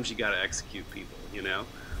sometimes you got to execute people,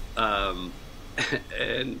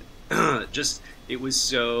 and just it was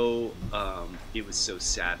so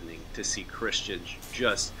saddening to see Christians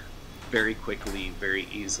just very quickly, very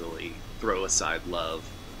easily throw aside love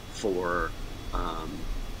for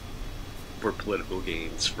political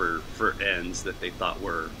gains, for ends that they thought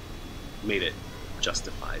made it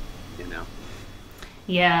justified,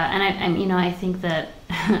 Yeah, and I think that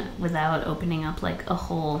without opening up like a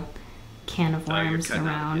whole can of worms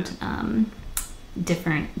around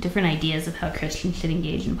different ideas of how Christians should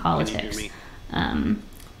engage in politics,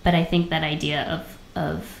 but I think that idea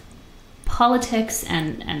of politics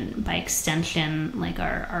and by extension, like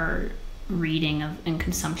our reading of and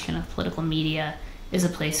consumption of political media is a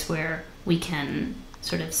place where we can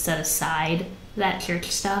sort of set aside that church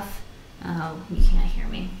stuff. Oh, you can't hear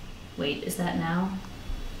me. Wait, is that now?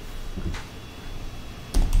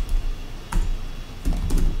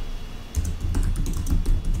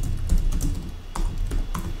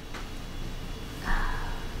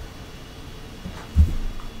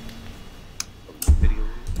 Video.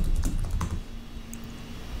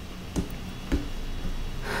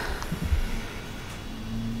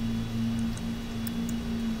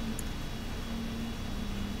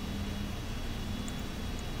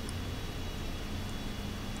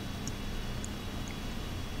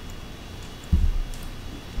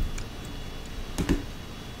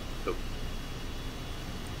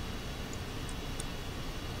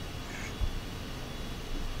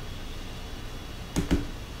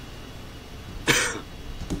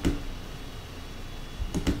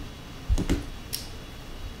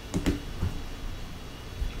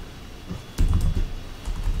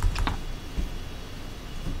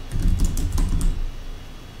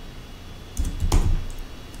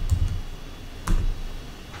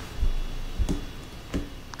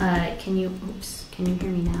 Can you hear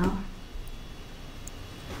me now?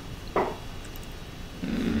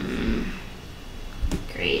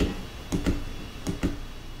 Great.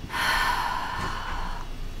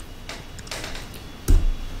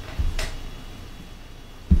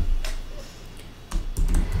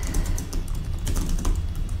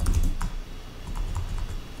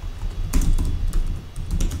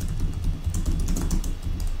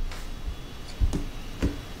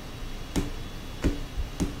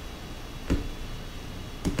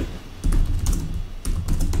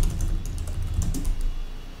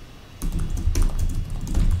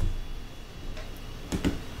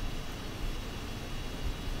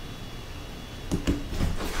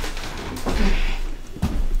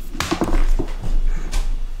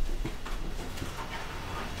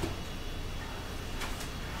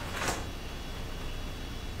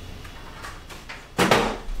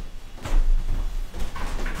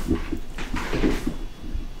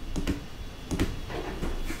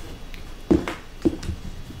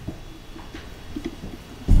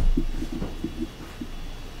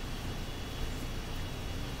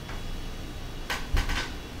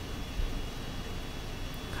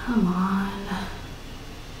 Come on.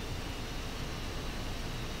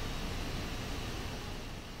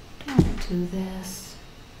 Don't do this.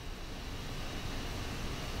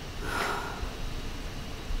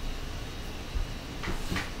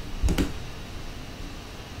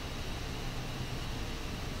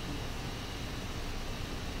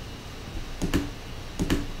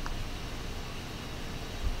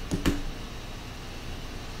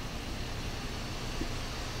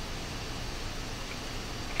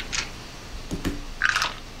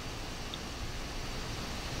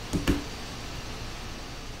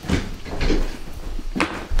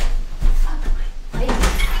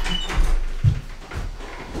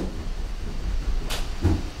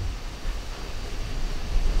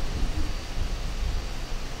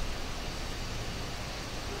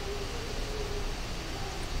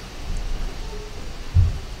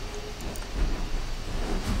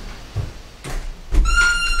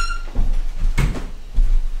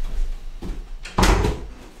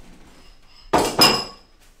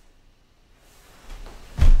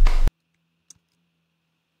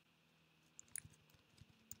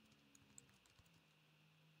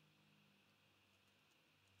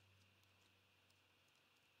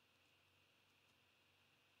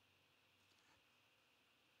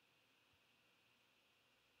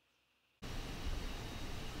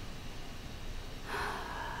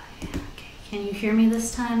 Can you hear me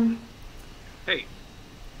this time? Hey.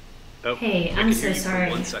 Oh, Hey, I I'm can so hear you sorry.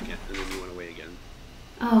 for 1 second, and then you went away again.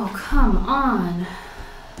 Oh, come on.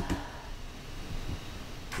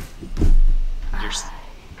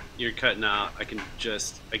 You're cutting out.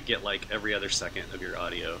 I get like every other second of your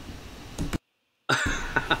audio.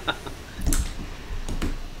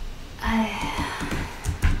 I,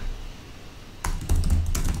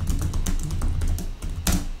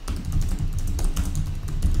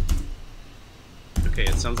 Okay,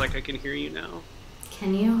 it sounds like I can hear you now.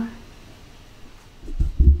 can you?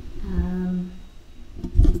 Um,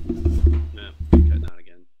 No, you're cutting out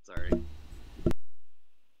again. Sorry.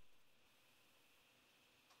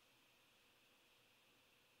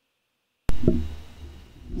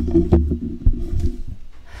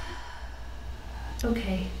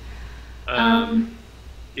 okay.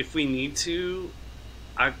 If we need to,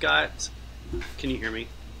 I've got. Can you hear me?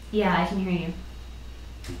 Yeah, I can hear you.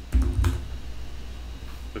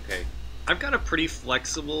 Okay. I've got a pretty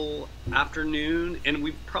flexible afternoon, and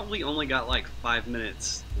we've probably only got like 5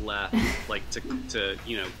 minutes left, like to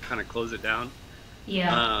kind of close it down.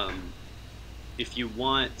 Yeah. Um, if you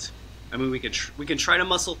want, I mean, we can try to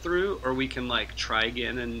muscle through, or we can like try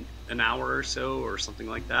again in an hour or so, or something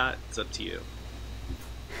like that. It's up to you.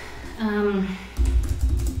 Um,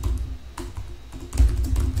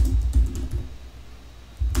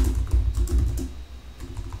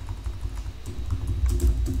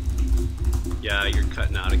 Yeah, you're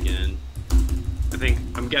cutting out again.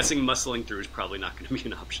 I'm guessing muscling through is probably not going to be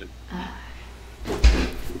an option.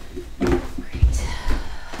 great.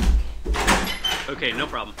 Okay, no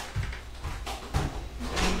problem.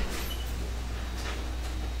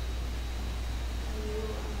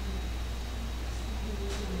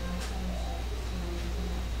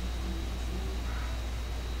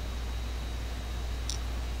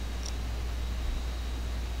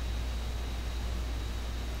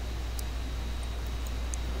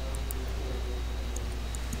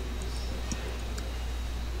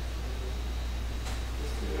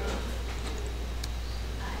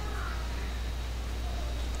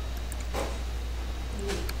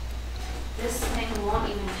 This thing won't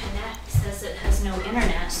even connect. It says it has no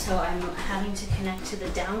internet, so I'm having to connect to the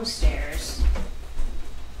downstairs.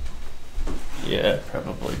 Yeah, it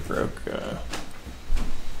probably broke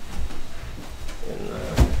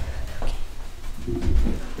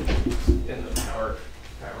in the power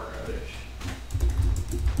outage.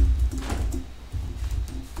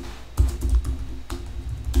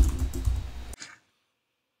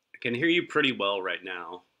 I can hear you pretty well right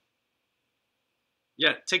now.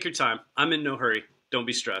 Yeah, take your time. I'm in no hurry. Don't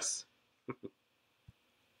be stressed.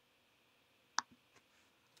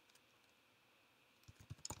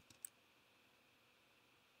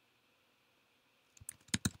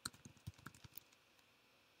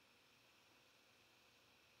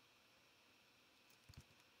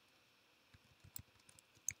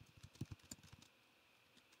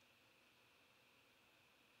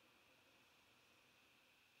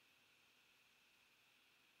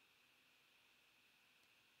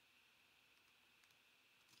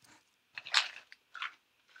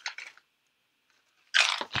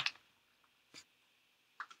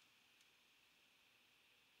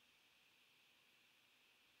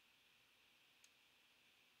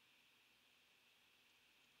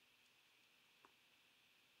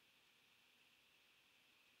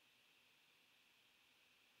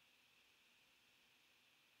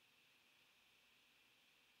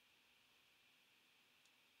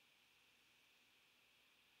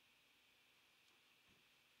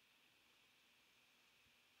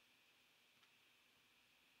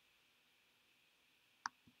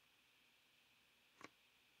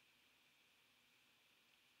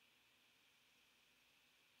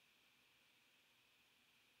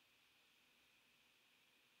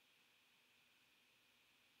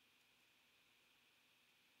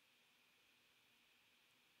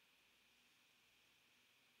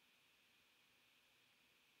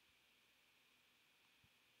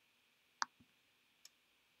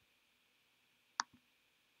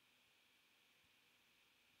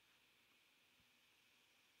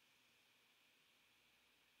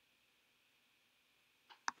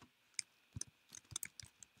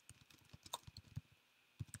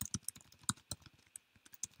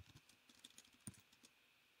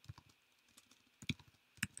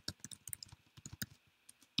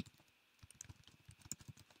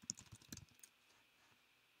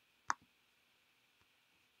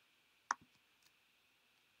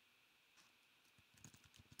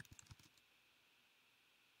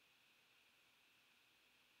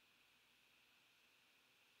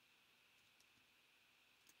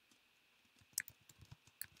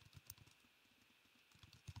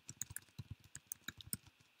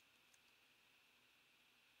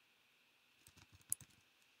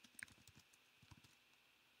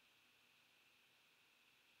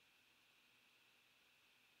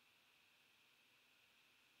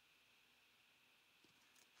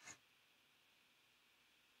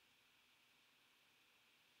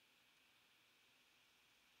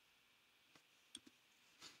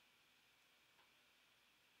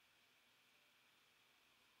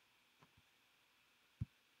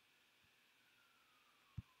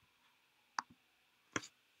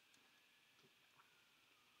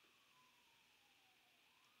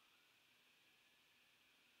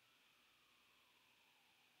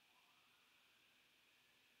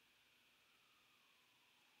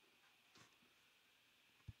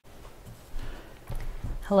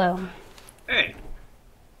 Hello. Hey.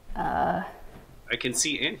 I can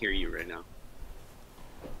see and hear you right now.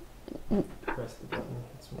 Press the button.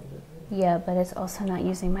 It's muted. Yeah, but it's also not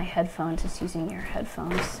using my headphones, it's using your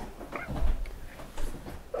headphones.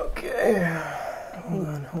 Okay.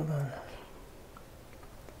 Hold on.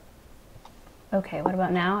 Okay, what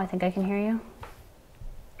about now? I think I can hear you.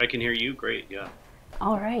 I can hear you. Great. Yeah.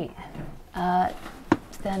 All right.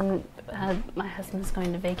 Then my husband's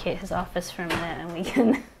going to vacate his office for a minute and we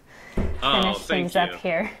can finish things up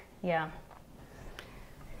here. Yeah.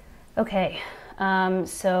 Okay.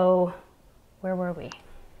 So where were we?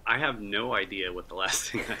 I have no idea what the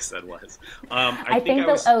last thing I said was. I think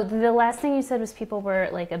the last thing you said was people were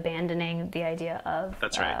like abandoning the idea of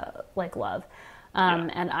that's right. Like love.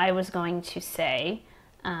 And I was going to say,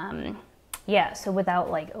 so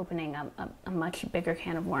without like opening a much bigger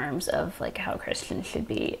can of worms of like how Christians should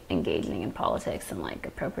be engaging in politics and like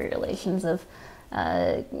appropriate relations of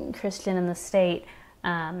Christian and the state,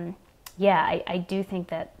 I do think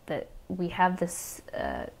that we have this,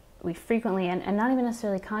 we frequently, and not even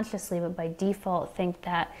necessarily consciously, but by default think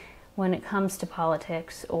that when it comes to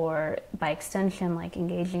politics or by extension like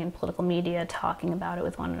engaging in political media, talking about it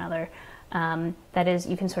with one another, that is,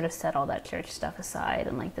 you can sort of set all that church stuff aside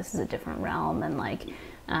and like this is a different realm and like,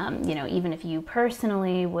 even if you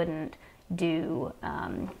personally wouldn't do,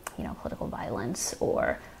 political violence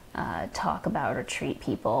or talk about or treat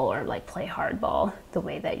people or like play hardball the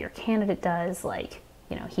way that your candidate does, like,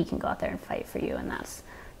 he can go out there and fight for you and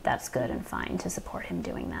that's good and fine to support him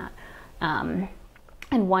doing that.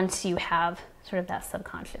 And once you have sort of that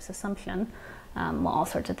subconscious assumption, all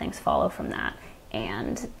sorts of things follow from that.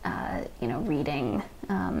 And, reading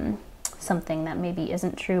something that maybe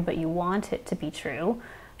isn't true, but you want it to be true,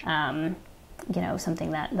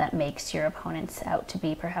 something that makes your opponents out to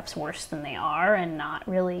be perhaps worse than they are and not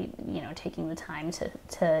really, taking the time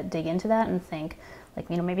to dig into that and think, like,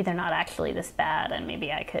 maybe they're not actually this bad and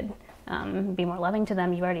maybe I could be more loving to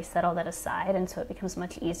them. You've already set all that aside, and so it becomes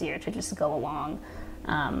much easier to just go along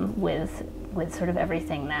with sort of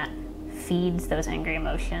everything that feeds those angry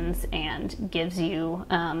emotions and gives you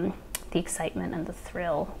the excitement and the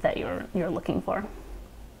thrill that you're looking for.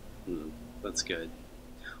 That's good.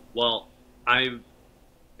 Well, I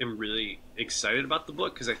am really excited about the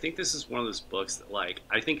book because I think this is one of those books that, like,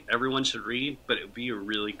 I think everyone should read, but it would be a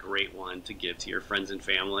really great one to give to your friends and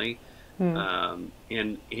family. And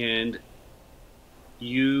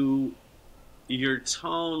your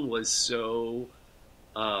tone was so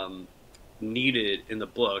needed in the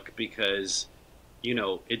book because,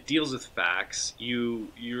 it deals with facts.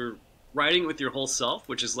 You're writing with your whole self,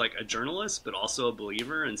 which is like a journalist, but also a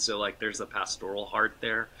believer. And so like there's a pastoral heart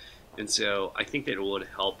there. And so I think that it would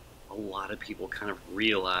help a lot of people kind of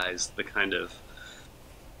realize the kind of,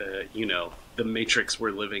 the matrix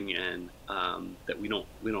we're living in, that we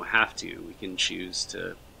don't have to. We can choose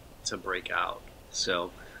to break out.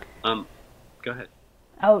 So, go ahead.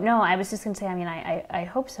 Oh no, I was just going to say. I mean, I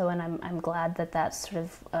hope so, and I'm glad that that's sort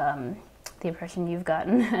of the impression you've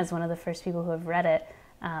gotten as one of the first people who have read it.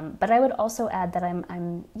 But I would also add that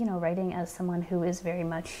I'm writing as someone who is very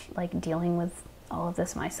much like dealing with all of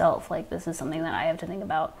this myself. Like this is something that I have to think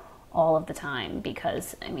about all of the time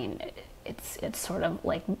because I mean it's sort of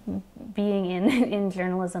like being in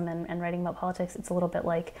journalism and writing about politics. It's a little bit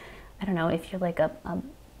like, I don't know, if you're like a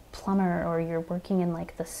plumber or you're working in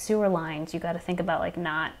like the sewer lines, you got to think about like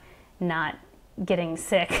not getting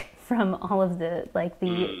sick from all of the like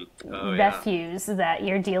the refuse that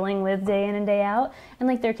you're dealing with day in and day out. And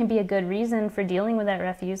like there can be a good reason for dealing with that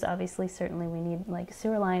refuse. Obviously, certainly we need like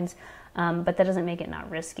sewer lines, but that doesn't make it not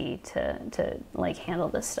risky to like handle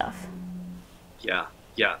this stuff. Yeah,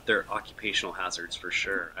 they're occupational hazards for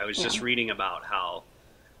sure. I was just reading about how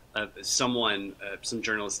some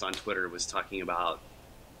journalist on Twitter was talking about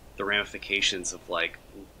the ramifications of like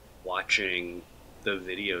watching the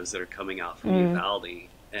videos that are coming out from Uvalde,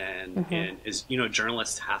 and is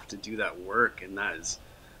journalists have to do that work, and that is,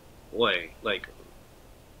 boy, like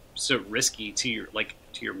so risky to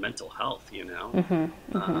your mental health,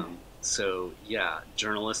 So yeah,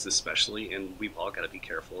 journalists especially, and we've all got to be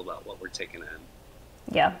careful about what we're taking in.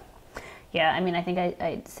 Yeah. I mean, I think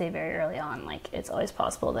I'd say very early on, like it's always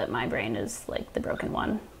possible that my brain is like the broken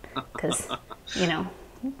one, because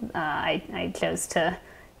I chose to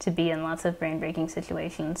be in lots of brain-breaking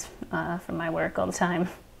situations from my work all the time.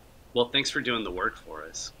 Well, thanks for doing the work for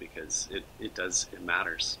us because it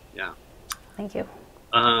matters. Yeah. Thank you.